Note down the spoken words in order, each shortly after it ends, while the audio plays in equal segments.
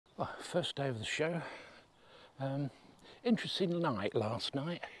Oh, first day of the show. Interesting night last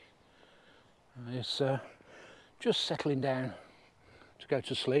night. I was just settling down to go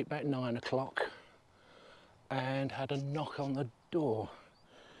to sleep about 9 o'clock and had a knock on the door.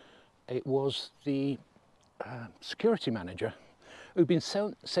 It was the security manager who'd been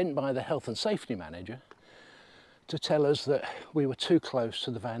sent by the health and safety manager to tell us that we were too close to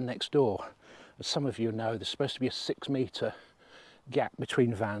the van next door. As some of you know, there's supposed to be a 6-metre gap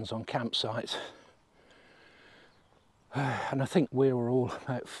between vans on campsites. And I think we were all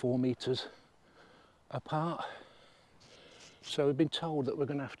about 4 metres apart. So we've been told that we're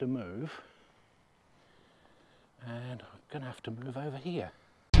going to have to move. And I'm going to have to move over here.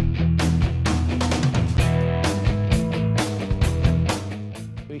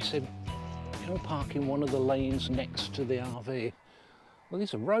 We said, can we park in one of the lanes next to the RV? Well,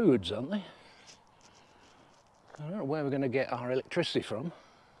 these are roads, aren't they? I don't know where we're going to get our electricity from.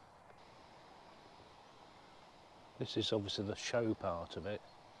 This is obviously the show part of it.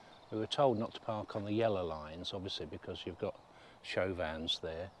 We were told not to park on the yellow lines, obviously, because you've got show vans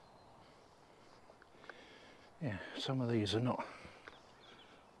there. Yeah, some of these are not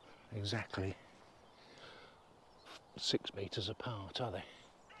exactly 6 metres apart, are they?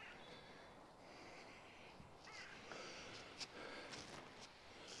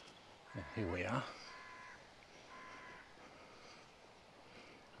 Yeah, here we are.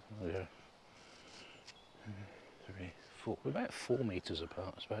 We're 3, 4, we're about 4 metres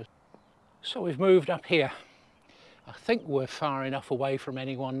apart, I suppose. So we've moved up here. I think we're far enough away from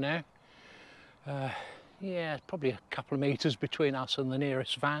anyone now. Yeah, probably a couple of metres between us and the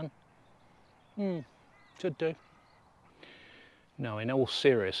nearest van. Should do. No, in all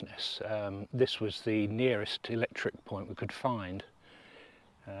seriousness, this was the nearest electric point we could find.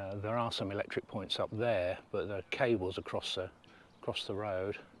 There are some electric points up there, but there are cables across the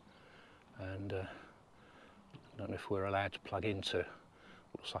road, and I don't know if we're allowed to plug into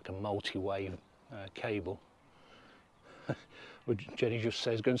what looks like a multi-wave cable. Jenny just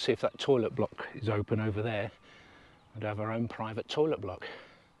says, go and see if that toilet block is open over there, and have our own private toilet block.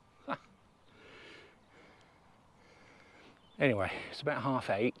 Anyway, it's about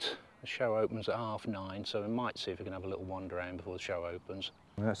 8:30. The show opens at 9:30, so we might see if we can have a little wander around before the show opens.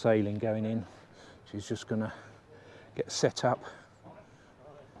 That's Aileen going in. She's just going to get set up.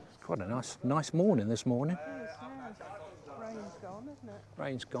 It's quite a nice morning this morning. Rain's gone, isn't it?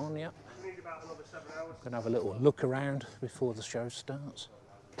 Rain's gone, yep. Going to have a little look around before the show starts.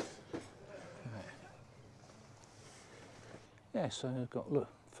 Yeah, so I've got, look,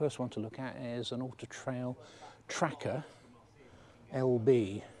 first one to look at is an Auto Trail Tracker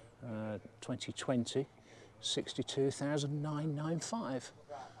LB 2020, 62,995.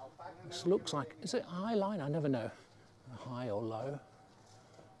 This looks like, is it a high line? I never know, high or low.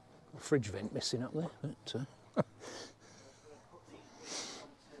 Fridge vent missing up there, but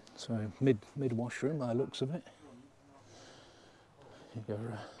so mid washroom by the looks of it. You've got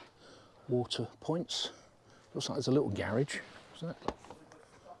water points. Looks like there's a little garage. Is that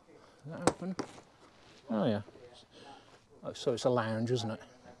open? Oh yeah. Oh, so it's a lounge, isn't it?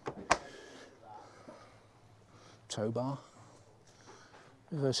 Tow bar.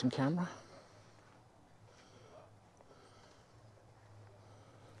 Reversing camera.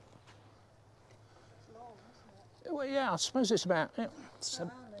 Well, yeah, I suppose it's about it's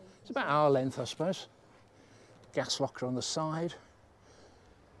about our length, I suppose. Gas locker on the side.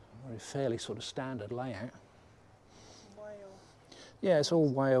 Very fairly sort of standard layout. Whale. Yeah, it's all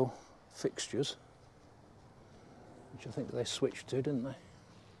whale fixtures, which I think they switched to, didn't they?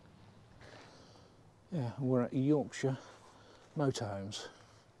 Yeah, we're at Yorkshire Motorhomes.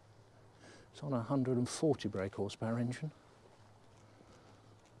 It's on a 140 brake horsepower engine.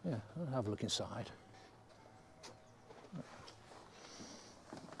 Yeah, I'll have a look inside.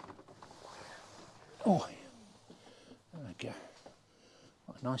 Oh, there we go.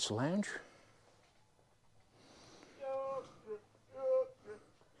 What a nice lounge.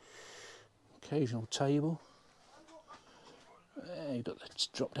 Occasional table. You've got the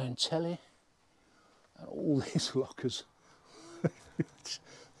drop-down telly. And all these lockers.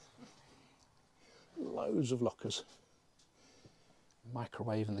 Loads of lockers.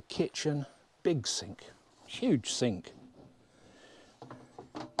 Microwave in the kitchen. Big sink. Huge sink.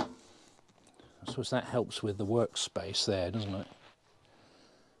 I suppose that helps with the workspace there, doesn't it?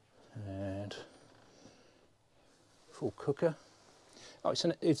 And full cooker. Oh, it's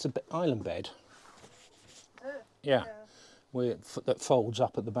an island bed. Yeah, that folds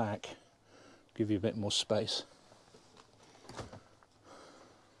up at the back. Give you a bit more space.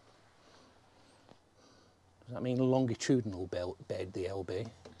 Does that mean longitudinal bed, the LB?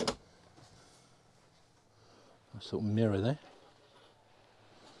 Nice little mirror there.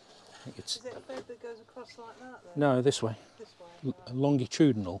 I think it's... Is it a bed that goes across like that then? No, this way. This way? Right.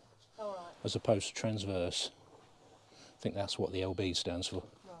 Longitudinal All right. as opposed to transverse. I think that's what the LB stands for.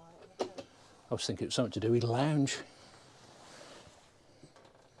 Right, okay. I was thinking it was something to do with lounge.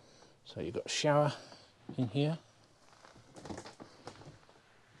 So you've got a shower in here.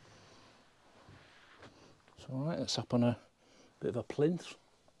 It's all right, it's up on a bit of a plinth.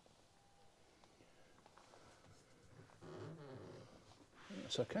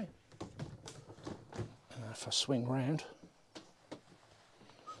 That's okay. And if I swing round,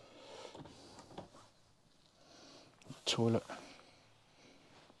 toilet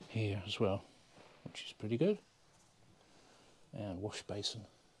here as well, which is pretty good, and wash basin.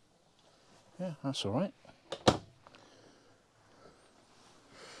 Yeah, that's all right.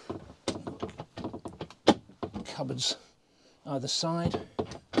 Cupboards either side.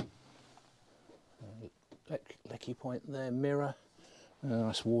 Lecky point there, mirror. A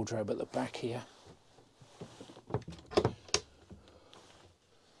nice wardrobe at the back here.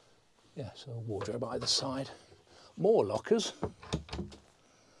 Yeah, so a wardrobe either side. More lockers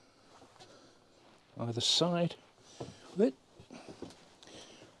either side. But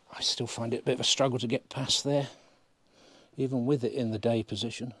I still find it a bit of a struggle to get past there, even with it in the day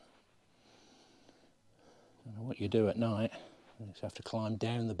position. I don't know what you do at night. You just have to climb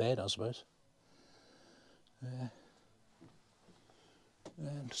down the bed, I suppose.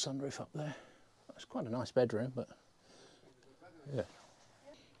 And sunroof up there. It's quite a nice bedroom, but yeah.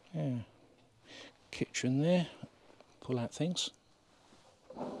 Yeah. Kitchen there. Pull out things.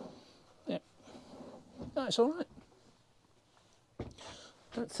 Yeah. No, it's all right.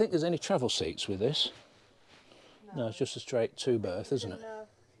 Don't think there's any travel seats with this. No, it's just a straight two-berth, isn't it? Can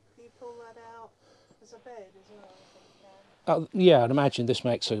you pull that out as a bed as well? Yeah, I'd imagine this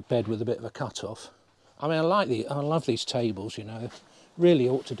makes a bed with a bit of a cut-off. I mean, I love these tables, you know. Really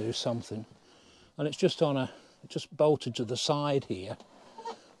ought to do something. And it's just on just bolted to the side here.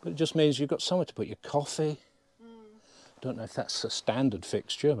 But it just means you've got somewhere to put your coffee. Don't know if that's a standard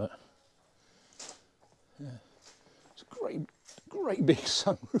fixture, but yeah. It's a great big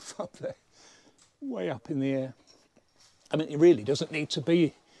sunroof up there, way up in the air. I mean, it really doesn't need to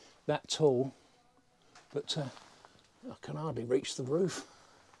be that tall, but I can hardly reach the roof.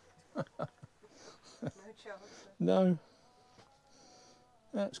 No chance. No.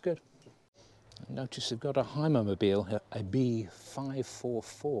 That's good. I notice they've got a Hymer Mobile, a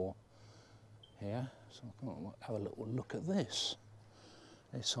B544 here. So I'll have a little look at this.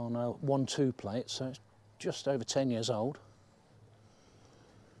 It's on a 1-2 plate, so it's just over 10 years old.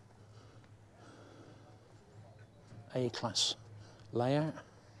 A-class layout.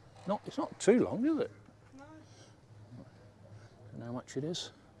 It's not too long, is it? No. Don't know how much it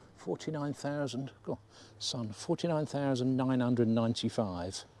is. 49,000. Go on, son.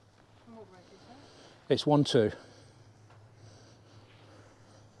 49,995. What rate is that? It's 1-2. That's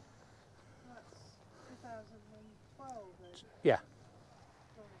 2012 then. Yeah.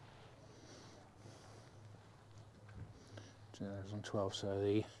 2012. So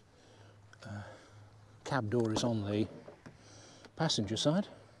the cab door is on the passenger side.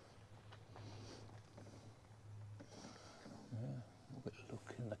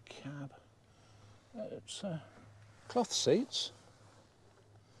 Look in the cab. It's cloth seats.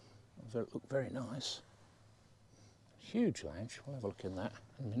 They look very nice. Huge lounge. We'll have a look in that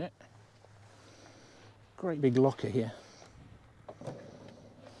in a minute. Great big locker here. Get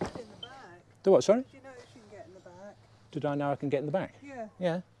in the back. Do what, sorry? Do you notice you can get in the back? Did I know I can get in the back? Yeah.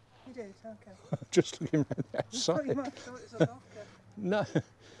 Yeah. You did, okay. Just looking around the outside. Pretty much thought it was a locker. No.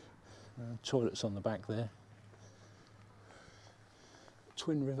 Toilets on the back there.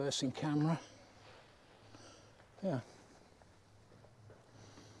 Twin reversing camera. Yeah.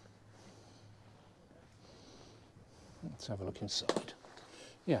 Let's have a look inside.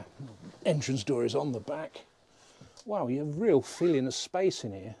 Yeah, entrance door is on the back. Wow, you have a real feeling of space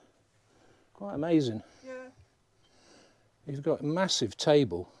in here. Quite amazing. Yeah. You've got a massive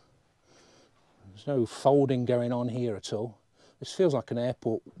table. There's no folding going on here at all. This feels like an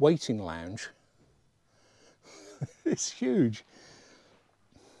airport waiting lounge. It's huge.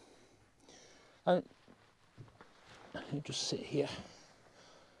 You just sit here.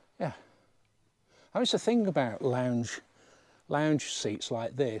 Yeah. I mean, it's the thing about lounge seats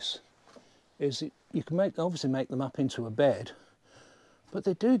like this is you can obviously make them up into a bed, but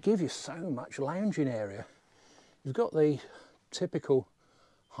they do give you so much lounging area. You've got the typical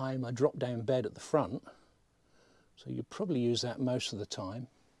Hymer drop-down bed at the front, so you probably use that most of the time.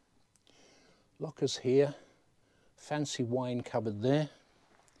 Lockers here, fancy wine cupboard there.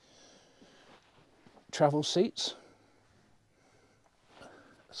 travel seats.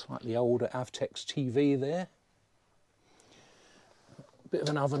 Slightly older Avtex TV there. Bit of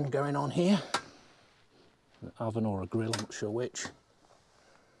an oven going on here. An oven or a grill, I'm not sure which.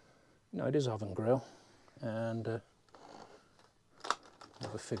 No, it is oven grill. And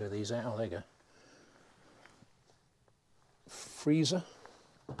never figure these out. Oh, there you go. Freezer.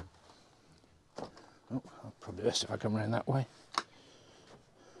 Oh, probably best if I come around that way.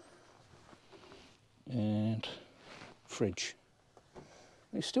 And fridge.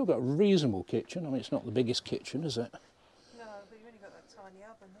 It's still got a reasonable kitchen. I mean, it's not the biggest kitchen, is it? No, but you've only got that tiny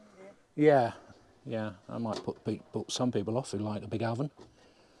oven, haven't you? Yeah, yeah. I might put some people off who like a big oven.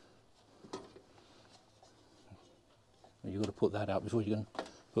 You've got to put that up before you can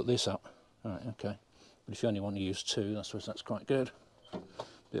put this up. All right, okay. But if you only want to use two, I suppose that's quite good.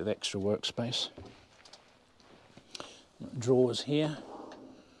 Bit of extra workspace. Drawers here.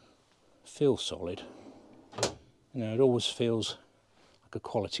 Feels solid. You know, it always feels like a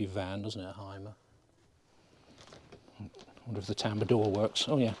quality van, doesn't it, a Hymer? I wonder if the tambour door works.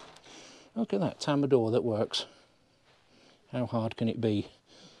 Oh yeah, look at that tambour door that works. How hard can it be?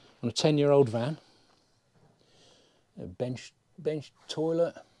 On a 10-year-old van, a bench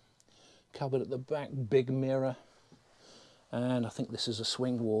toilet, cupboard at the back, big mirror, and I think this is a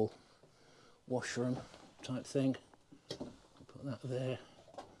swing wall washroom type thing. Put that there.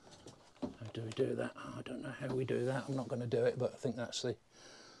 How do we do that? Oh, I don't know how we do that. I'm not going to do it, but I think that's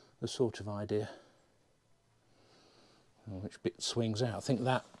the sort of idea. Which bit swings out? I think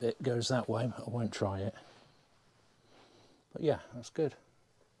that bit goes that way, but I won't try it. But yeah, that's good.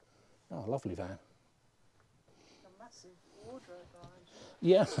 Oh, lovely van. A massive wardrobe behind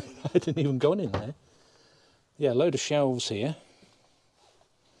you. Yeah, I didn't even go in there. Yeah, load of shelves here.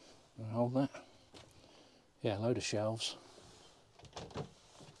 Hold that. Yeah, load of shelves.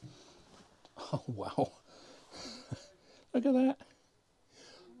 Oh wow! Look at that.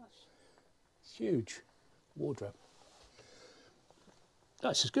 It's huge wardrobe.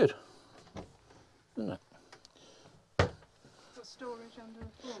 This is good, isn't it? Got storage under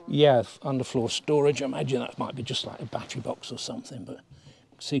the floor? Yeah, underfloor storage. I imagine that might be just like a battery box or something, but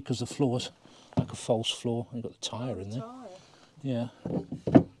see, because the floor's like a false floor. You've got the tyre in there. Tyre. Yeah.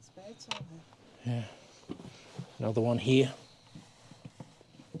 Spare tyre. Yeah. Another one here.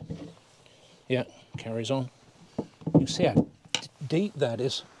 Yeah, carries on. You can see how deep that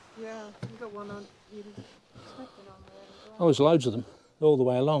is. Yeah, you've got one on, you're expecting on there as well. Oh, there's loads of them, all the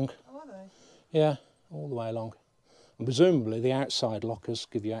way along. Oh, are they? Yeah, all the way along. And presumably the outside lockers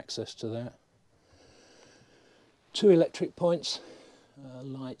give you access to that. 2 electric points,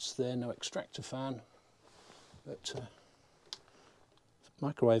 lights there, no extractor fan, but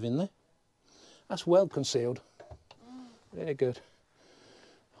microwave in there. That's well concealed. Very good.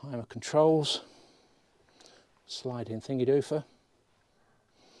 Hymer controls, sliding thingy doofer.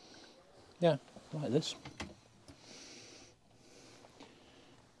 Yeah, like this.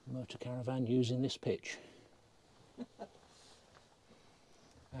 Motor caravan using this pitch.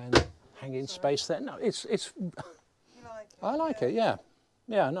 And hanging space there. No, it's. You like it? I like it. Yeah,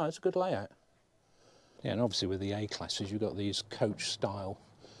 yeah. No, it's a good layout. Yeah, and obviously with the A classes, you've got these coach style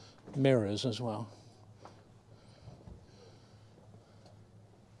mirrors as well.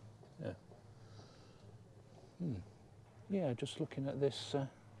 Yeah. Yeah, just looking at this.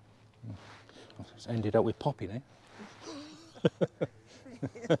 It's ended up with Poppy now.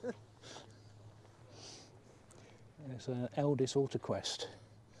 It's an Elddis Autoquest,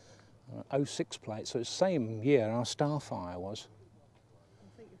 06 plate, so it's the same year our Starfire was.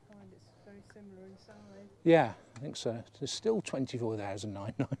 I think you'll find it's very similar in size. Yeah, I think so. It's still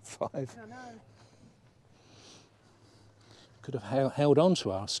 24,995. I know. Could have held on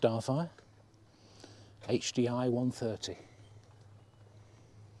to our Starfire. HDI 130.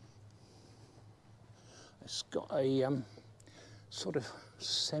 It's got a sort of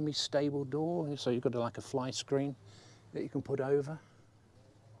semi-stable door, so you've got like a fly screen that you can put over.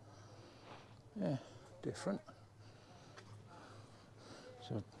 Yeah, different.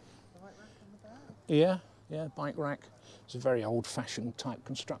 So, Bike rack on the back. yeah, bike rack. It's a very old-fashioned type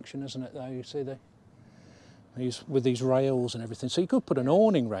construction, isn't it? Though you see these with these rails and everything. So you could put an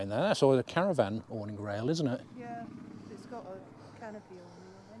awning rail there. That's all a caravan awning rail, isn't it? Yeah, it's got a canopy on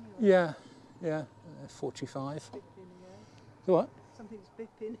it anyway. Yeah, 45. Bipping again. What? Something's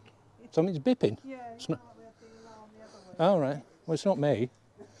bipping. Something's bipping. Yeah, It's you not. can't have the alarm the other way. Oh, right. Well, it's not me.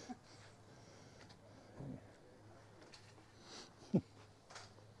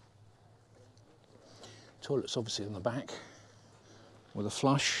 Toilet's obviously in the back with a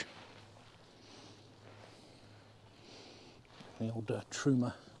flush. The old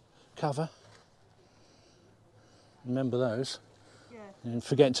Truma cover. Remember those? Yeah. And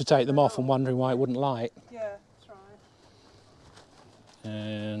forgetting to take them off and wondering why it wouldn't light. Yeah, that's right.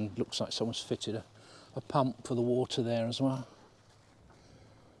 And looks like someone's fitted a pump for the water there as well.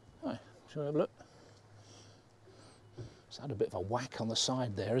 Right, shall we have a look? It's had a bit of a whack on the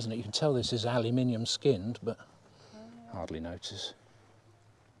side there, isn't it? You can tell this is aluminium skinned, but hardly notice.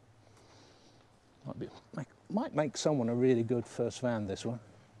 Might make someone a really good first van, this one.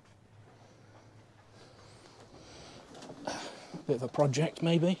 Bit of a project,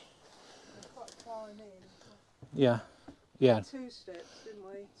 maybe. Quite climb in. Yeah, yeah. 2 steps, didn't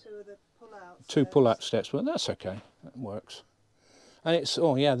we? 2 of the pull-out steps. 2 pull-out steps, but that's okay. That works. And it's,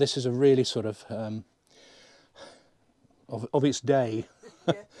 oh yeah, this is a really sort of its day,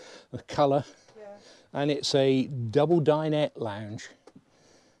 Yeah. the colour. Yeah. And it's a double dinette lounge.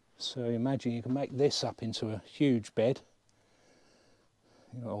 So imagine you can make this up into a huge bed.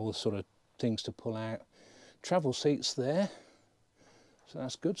 You know, all the sort of things to pull out. Travel seats there. So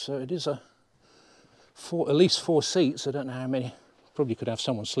that's good. So it is at least 4 seats. I don't know how many. Probably could have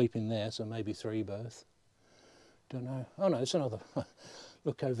someone sleeping there, so maybe 3 berth. Don't know. Oh no, there's another.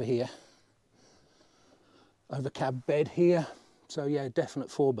 Look over here. Over cab bed here. So yeah, definite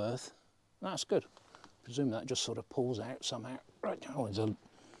 4 berth. That's good. Presume that just sort of pulls out somehow. Right, oh, there's a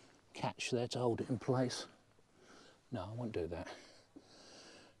catch there to hold it in place. No, I won't do that.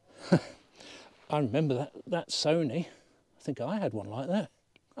 I remember that Sony. I think I had one like that.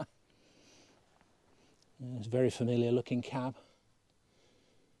 Yeah, it's a very familiar looking cab.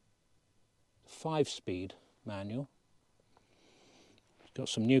 5-speed manual. It's got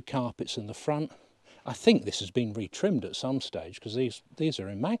some new carpets in the front. I think this has been retrimmed at some stage because these are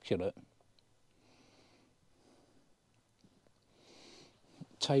immaculate.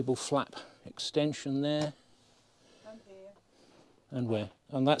 Table flap extension there. And here. And where?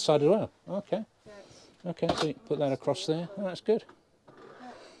 On that side as well. Okay. Yes. Okay, so you put that across there. Oh, that's good. A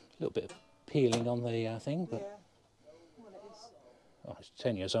little bit of peeling on the thing, but Yeah. Well, it is. oh, it's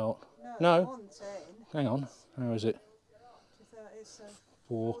 10 years old. No. No. On 10. Hang on. How is it? It's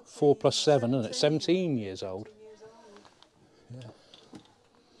 4 plus 7, isn't it? 17 years old. 17 years old. Yeah.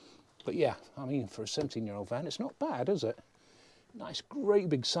 But yeah, I mean, for a 17-year-old van, it's not bad, is it? Nice, great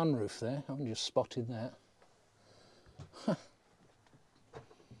big sunroof there. I just spotted that.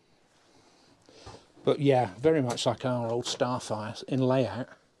 But yeah, very much like our old Starfire in layout.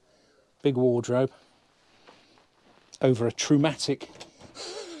 Big wardrobe over a traumatic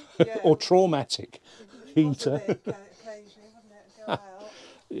or traumatic heater. Occasionally, wouldn't it? Go out.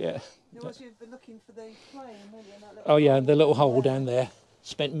 Yeah. You've been looking for the flame, weren't you? That little Oh yeah, hole the little hole down there.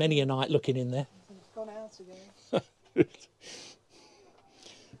 Spent many a night looking in there. It's gone out again.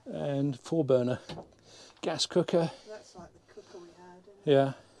 And 4-burner gas cooker. That's like the cooker we had, isn't it?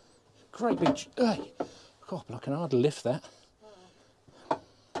 Yeah. Great big... Hey, God, but I can hardly lift that. I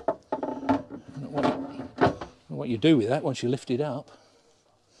don't know what you do with that once you lift it up.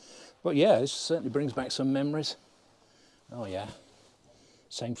 But yeah, this certainly brings back some memories. Oh yeah.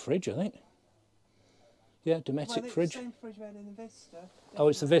 Same fridge, I think. Yeah, Dometic fridge. Same fridge we had in the Vista. Oh,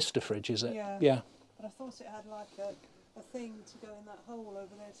 it's the Vista fridge, is it? Yeah. Yeah. But I thought it had like a thing to go in that hole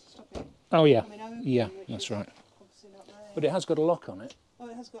over there to stop it Oh yeah. coming open, Yeah, which that's is right. obviously not there. But it has got a lock on it. Oh,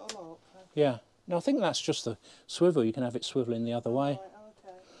 it has got a lock. Yeah. No, I think that's just the swivel. You can have it swiveling the other way. Right, oh,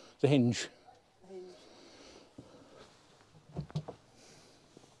 okay. The hinge. The hinge.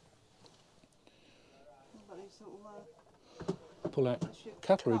 Got these little, Pull out that's your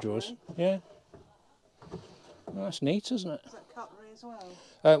cutlery drawers. Yeah. Well, that's neat, isn't it? Is that cutlery as well?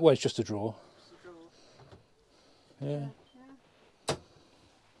 Well, it's just a drawer. Just a drawer. Yeah.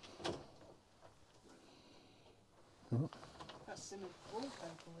 That's similar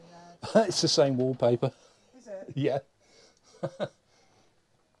wallpaper we had. It's the same wallpaper. Is it? Yeah.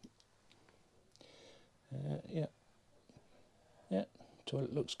 Yeah. Yeah.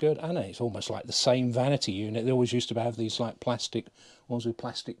 Toilet looks good. And it's almost like the same vanity unit. They always used to have these like plastic ones with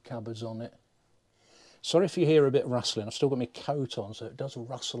plastic cupboards on it. Sorry if you hear a bit rustling. I've still got my coat on, so it does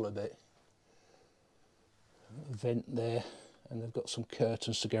rustle a bit. A vent there, and they've got some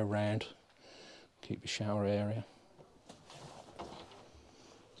curtains to go round. Keep your shower area.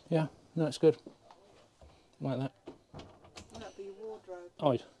 Yeah, no, it's good. Like that. That'd be your wardrobe.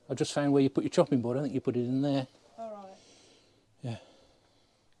 Oh, I just found where you put your chopping board. I think you put it in there. All right. Yeah.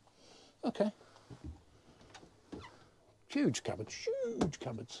 Okay. Huge cupboards, huge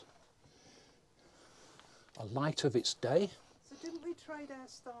cupboards. A light of its day. So didn't we trade our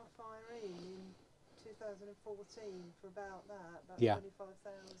Starfire in 2014 for about that? About Yeah.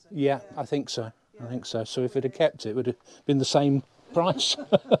 25,000? Yeah, I think so. Yeah. I think so. So if it had kept it, it would have been the same price.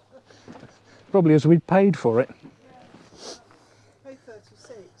 Probably as we'd paid for it. Yeah.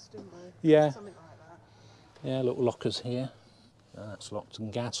 Yeah. Something like that. Yeah, little lockers here. That's locked,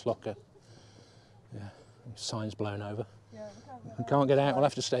 and gas locker. Yeah, sign's blown over. Yeah, We can't get out, we'll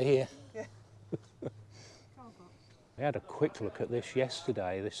have to stay here. Yeah. We had a quick look at this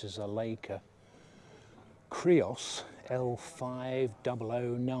yesterday. This is a Laika Kreos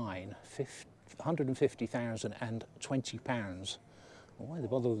L5009, 150,000 and £20. Why they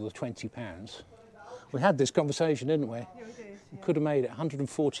bother with the £20? We had this conversation, didn't we? Yeah, we did. We could have made it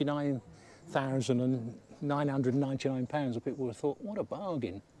 £149,999, and people would have thought, what a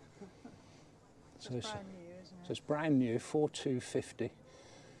bargain. So It's brand new, isn't it? it's brand new, 4250.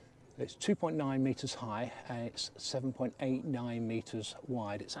 It's 2.9 metres high and it's 7.89 metres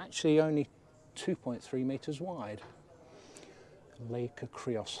wide. It's actually only 2.3 metres wide. Laika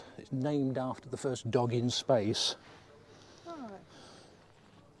Kreos. It's named after the first dog in space. Right.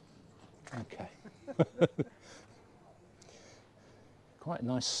 Okay. Quite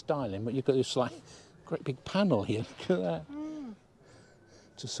nice styling, but you've got this like great big panel here. Look at that.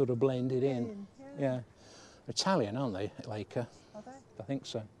 To sort of blend it in. Yeah. Italian, aren't they, Laika? Are they? I think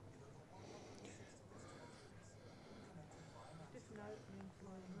so. Different opening for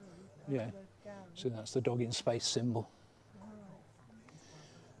my room. Yeah. The garage. So that's the dog in space symbol.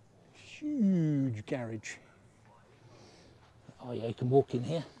 Huge garage. Oh yeah, you can walk in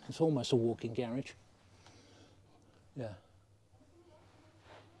here. It's almost a walk-in garage. Yeah.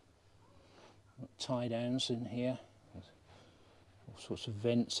 Tie downs in here. There's all sorts of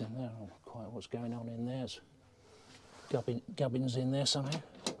vents in there. I don't know quite what's going on in there. There's gubbins in there somehow.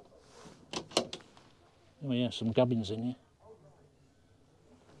 Oh yeah, some gubbins in here.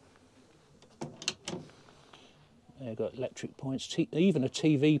 Yeah, got electric points, even a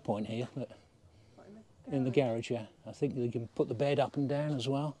TV point here, but in the garage, yeah. I think you can put the bed up and down as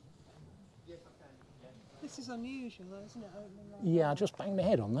well. This is unusual, though, isn't it? Opening like Yeah, I just banged my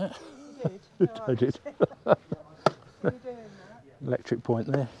head on that. You did? Oh, I did. Are you doing that? Electric point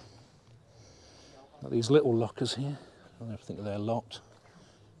there. Got these little lockers here. I don't think they're locked.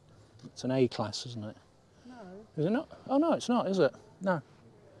 It's an A class, isn't it? No. Is it not? Oh no, it's not, is it? No.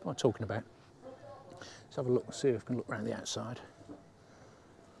 What am I talking about? Let's have a look, see if we can look around the outside.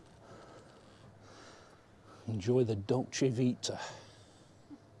 Enjoy the Dolce Vita.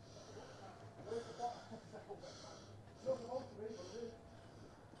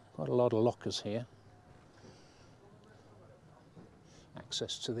 Quite a lot of lockers here.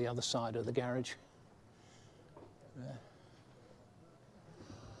 Access to the other side of the garage. There.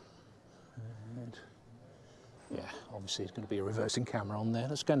 And yeah, obviously there's going to be a reversing camera on there.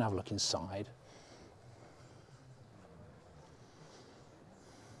 Let's go and have a look inside.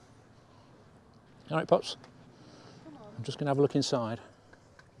 All right, Pops. I'm just going to have a look inside,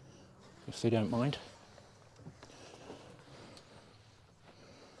 if they don't mind.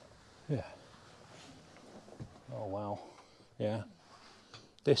 Yeah. Oh, wow. Yeah.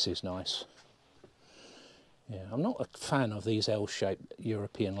 This is nice. Yeah, I'm not a fan of these L-shaped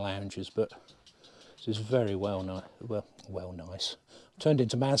European lounges, but this is very well nice. Well nice. Turned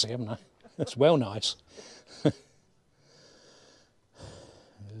into Mazzy, haven't I? It's well nice.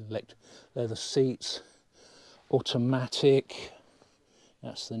 Leather seats, automatic.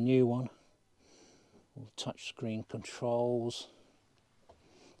 That's the new one. All touch screen controls.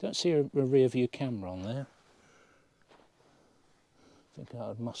 Don't see a rear view camera on there. I think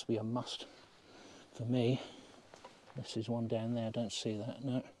that must be a must for me. This is one down there. I don't see that.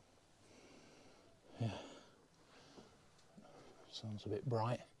 No. Yeah. Sounds a bit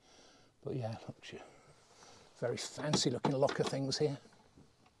bright, but yeah, look, very fancy looking locker things here.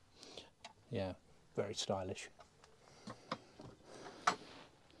 Yeah, very stylish.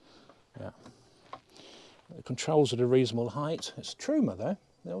 Yeah. The controls at a reasonable height. It's a Truma though.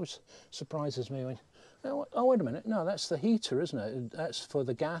 It always surprises me when, oh wait a minute, no, that's the heater, isn't it? That's for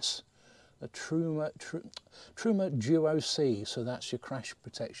the gas. A Truma Duo C, so that's your crash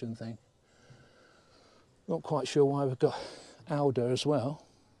protection thing. Not quite sure why we've got Aldo as well.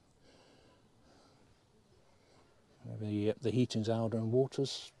 Maybe the heating's Aldo and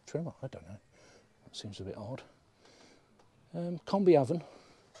water's Truma, I don't know. That seems a bit odd. Combi oven.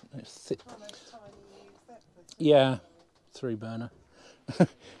 It's yeah, 3-burner.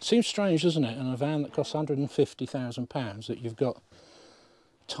 Seems strange, doesn't it, in a van that costs £150,000 that you've got a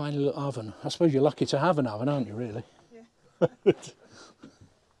tiny little oven. I suppose you're lucky to have an oven, aren't you, really? Yeah.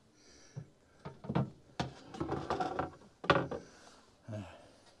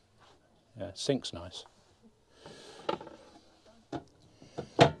 Yeah, sink's nice.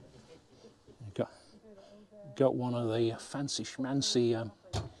 Got one of the fancy schmancy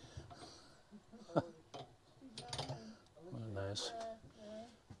one of those.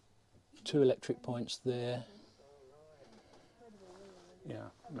 2 electric points there. Yeah,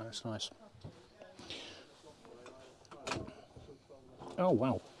 no, it's nice. Oh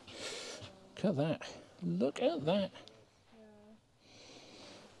wow, look at that, look at that.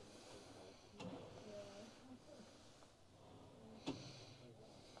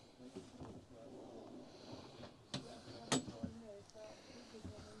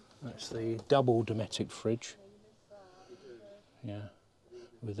 That's the double Dometic fridge, yeah,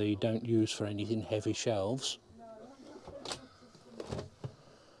 with the don't use for anything heavy shelves,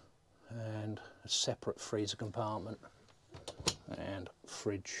 and a separate freezer compartment and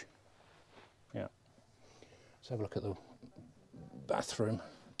fridge. Yeah, let's have a look at the bathroom,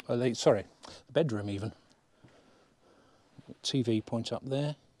 sorry, the bedroom even. TV point up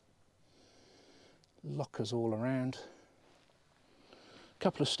there, lockers all around.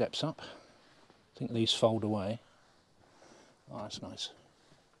 Couple of steps up. I think these fold away. Oh, that's nice.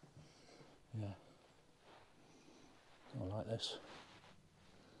 Yeah. I like this.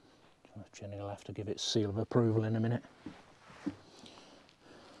 Jenny will have to give it seal of approval in a minute.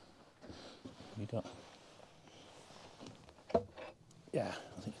 You got. Yeah,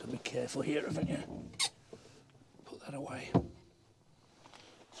 I think you've got to be careful here, haven't you? Put that away. And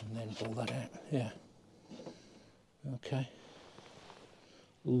then pull that out. Yeah. Okay.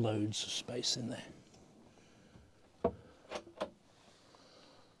 Loads of space in there. Don't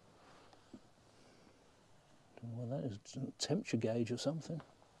know what that is, a temperature gauge or something,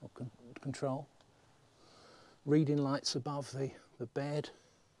 or control. Reading lights above the bed.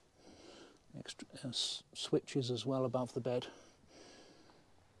 Extra switches as well above the bed.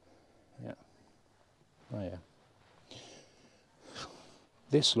 Yeah. Oh yeah.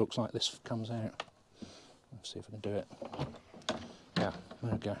 This looks like this comes out. Let's see if I can do it. Yeah,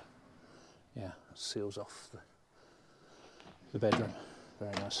 there we go. Yeah, seals off the bedroom.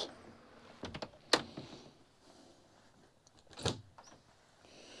 Very nice.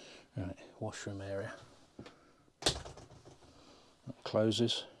 Right, washroom area. That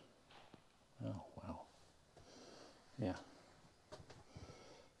closes. Oh, wow. Yeah.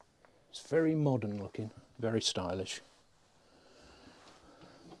 It's very modern looking, very stylish.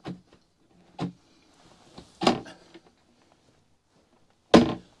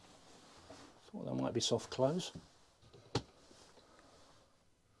 Might be soft close.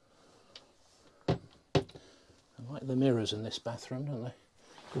 I like the mirrors in this bathroom, don't they?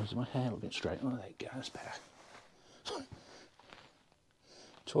 God, is my hair looking straight? Oh, there you go, that's better.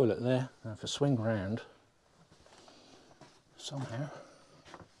 Toilet there. Now if I swing round, somehow.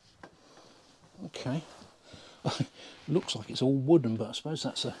 Okay. Looks like it's all wooden, but I suppose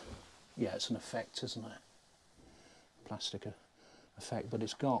that's yeah, it's an effect, isn't it? Plastic effect, but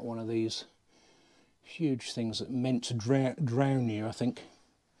it's got one of these huge things that meant to drown you, I think.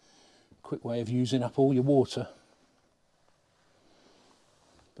 Quick way of using up all your water.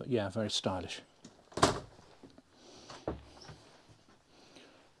 But yeah, very stylish.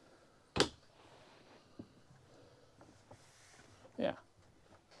 Yeah.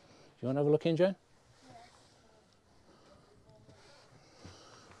 Do you want to have a look in, Joan?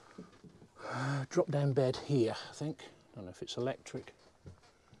 Drop down bed here, I think. Don't know if it's electric.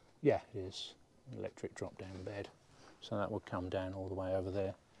 Yeah, it is. Electric drop down bed, so that would come down all the way over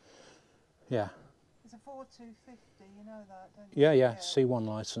there. Yeah. It's a 4250, you know that, don't you? Yeah, yeah, C1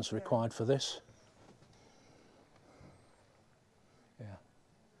 licence required for this. Yeah.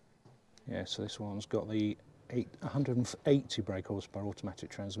 Yeah, so this one's got the 180 brake horsepower automatic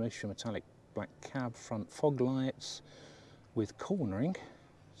transmission, metallic black cab, front fog lights with cornering,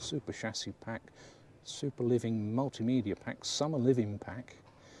 super chassis pack, super living multimedia pack, summer living pack,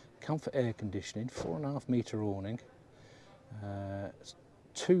 comfort air conditioning, 4.5 metre awning,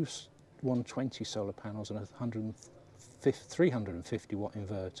 2 120 solar panels and a 350 watt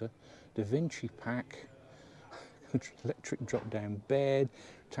inverter, Da Vinci pack, electric drop down bed,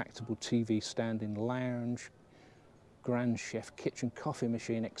 retractable TV standing lounge, Grand Chef kitchen coffee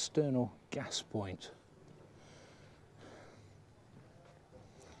machine, external gas point.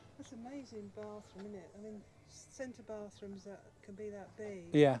 That's an amazing bathroom, isn't it? I mean, centre bathrooms that can be that big.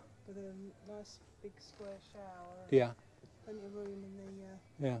 Yeah. With a nice big square shower. Yeah. Plenty of room in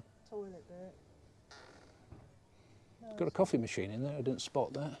the toilet bit. No, got a coffee machine in there, I didn't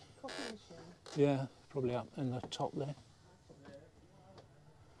spot that. Coffee machine? Yeah, probably up in the top there.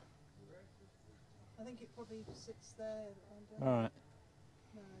 I think it probably sits there. Alright.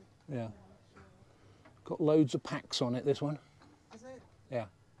 No. Yeah. No, sure. Got loads of packs on it, this one. Is it? Yeah.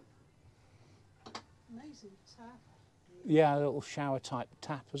 Amazing tap. Yeah, a little shower type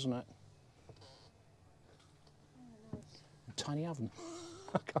tap, isn't it? Oh, nice. A tiny oven.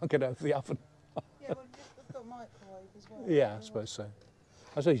 I can't get over the oven. Yeah, well, they've got microwave as well. Yeah, I suppose so.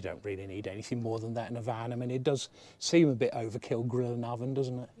 I suppose you don't really need anything more than that in a van. I mean, it does seem a bit overkill, grill and oven,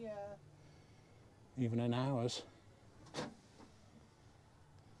 doesn't it? Yeah. Even in ours.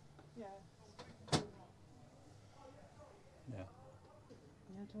 Yeah. Yeah.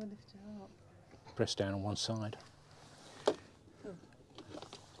 How do I lift it up? Press down on one side. Oh.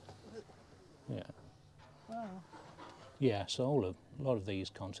 Yeah. Wow. Yeah, so a lot of these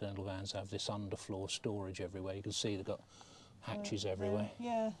Continental vans have this underfloor storage everywhere. You can see they've got hatches everywhere.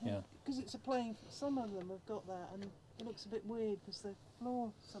 Yeah. Yeah. Because it's a plain, some of them have got that and it looks a bit weird because the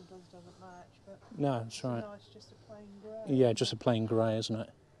floor sometimes doesn't match, but No, that's right. nice, just a plain grey. Yeah, just a plain grey, isn't it?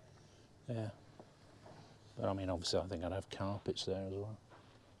 Yeah. But I mean, obviously I think I'd have carpets there as well.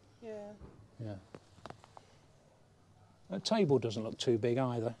 Yeah. Yeah. The table doesn't look too big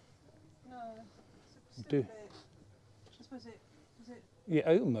either. No, it's Do- a bit. I suppose it Yeah,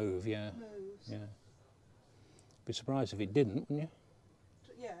 it'll move, yeah. moves. Yeah. Be surprised if it didn't, wouldn't you?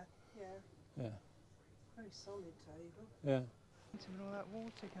 Yeah, yeah. Yeah. Very solid table. Yeah. When all that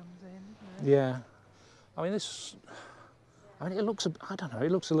water comes in, isn't it? Yeah. I mean, it looks, I don't know,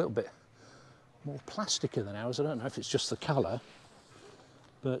 it looks a little bit more plasticky than ours. I don't know if it's just the colour,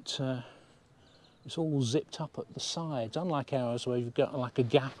 but it's all zipped up at the sides, unlike ours where you've got like a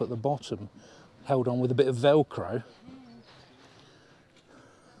gap at the bottom held on with a bit of Velcro.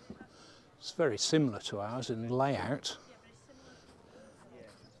 It's very similar to ours in layout.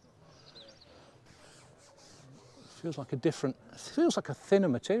 Feels like a different, feels like a thinner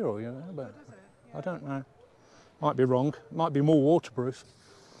material, you know, but I don't know. Might be wrong, might be more waterproof.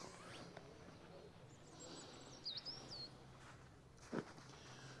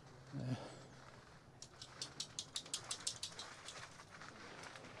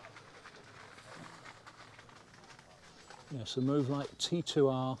 Yeah, so Movelite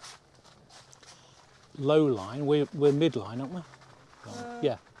T2R low line, we're midline, aren't we?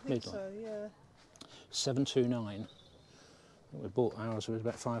 Yeah, I think midline. so, yeah. 729. We bought ours, it was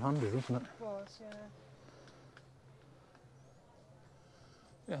about 500, wasn't it? It was, yeah.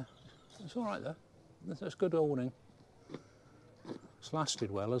 Yeah, it's all right though. That's good awning. It's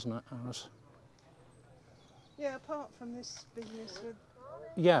lasted well, hasn't it, ours? Yeah, apart from this business with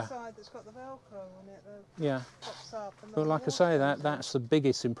Yeah, the side that's got the Velcro on it that yeah. pops up. And But the like I water say, comes in. that's the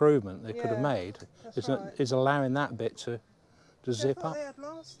biggest improvement they could have Yeah, made, that's is, right. is allowing that bit to Yeah, I zip thought up. they had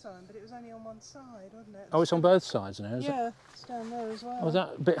last time, but it was only on one side, wasn't it? Oh, it's on both sides now, is it? Yeah, it's down there as well. Oh, is that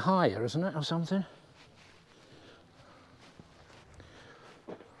a bit higher, isn't it, or something?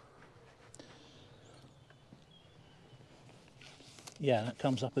 Yeah, that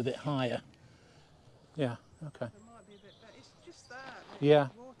comes up a bit higher. Yeah, okay. It might be a bit better. It's just that. Yeah.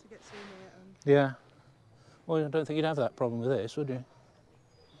 The water gets in it and Yeah. Well, I don't think you'd have that problem with this, would you?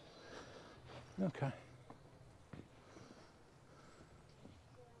 Okay.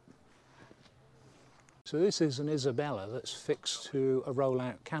 So this is an Isabella that's fixed to a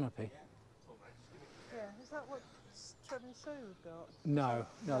roll-out canopy. yeah, is that what Trev and Sue have got? No,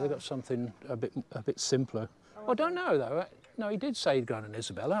 no, they've got something a bit simpler. Oh, I don't know though. No, he did say he'd got an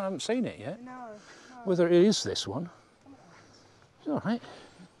Isabella. I haven't seen it yet. No, no. Whether it is this one. It's all right.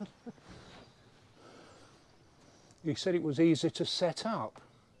 He said it was easy to set up.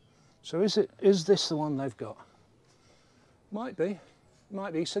 So is this the one they've got? Might be.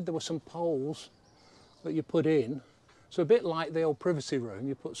 Might be. He said there were some poles that you put in. So a bit like the old privacy room,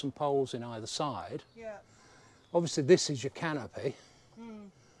 you put some poles in either side. Yeah. Obviously this is your canopy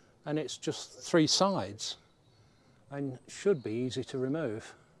and it's just three sides and should be easy to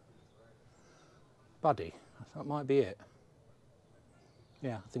remove. Buddy, that might be it.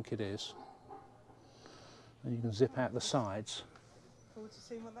 Yeah, I think it is. And you can zip out the sides. Forward to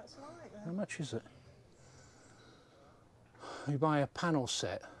seeing what that's like How then. much is it? You buy a panel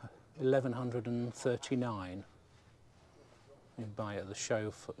set, 1139. You buy it at the show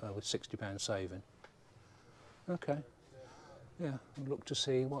for, with £60 saving. Okay. Yeah, I'll look to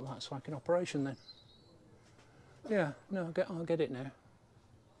see what that's like in operation then. Yeah, no, I'll get it now.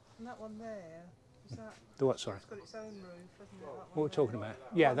 And that one there, is that? The what, sorry? It's got its own roof, hasn't it? That What we're one talking there? about?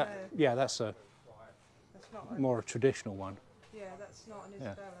 Yeah, One that. there. Yeah, that's a That's not. more a traditional one. Yeah, that's not an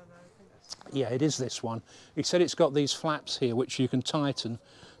Isabella though. I think that's. Yeah, it is this one. He said it's got these flaps here which you can tighten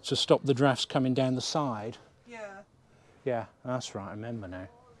to stop the drafts coming down the side. Yeah. Yeah, that's right, I remember now.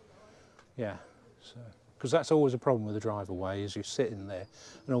 Yeah, so because that's always a problem with the driveway, is you sit in there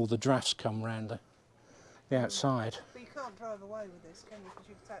and all the drafts come round the outside. But you can't drive away with this, can you? Because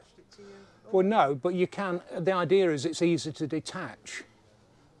you've attached it to your. Well, no, but you can. The idea is it's easy to detach,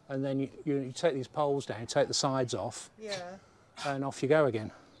 and then you take these poles down, take the sides off, Yeah. and off you go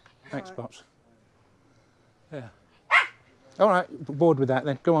again. Thanks, Pops. Yeah. All right, bored with that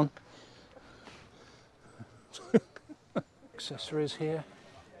then. Go on. Accessories here.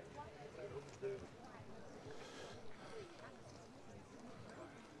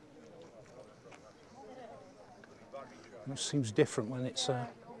 It seems different when it's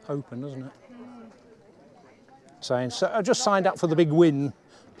open, doesn't it? So I just signed up for the big win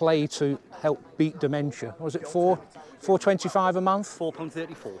play to help beat dementia. Was it £4.25 a month?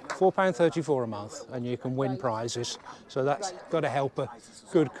 £4.34. £4.34 a month, and you can win prizes. So that's got to help a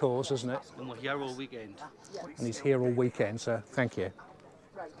good cause, isn't it? And we're here all weekend. And he's here all weekend, so thank you.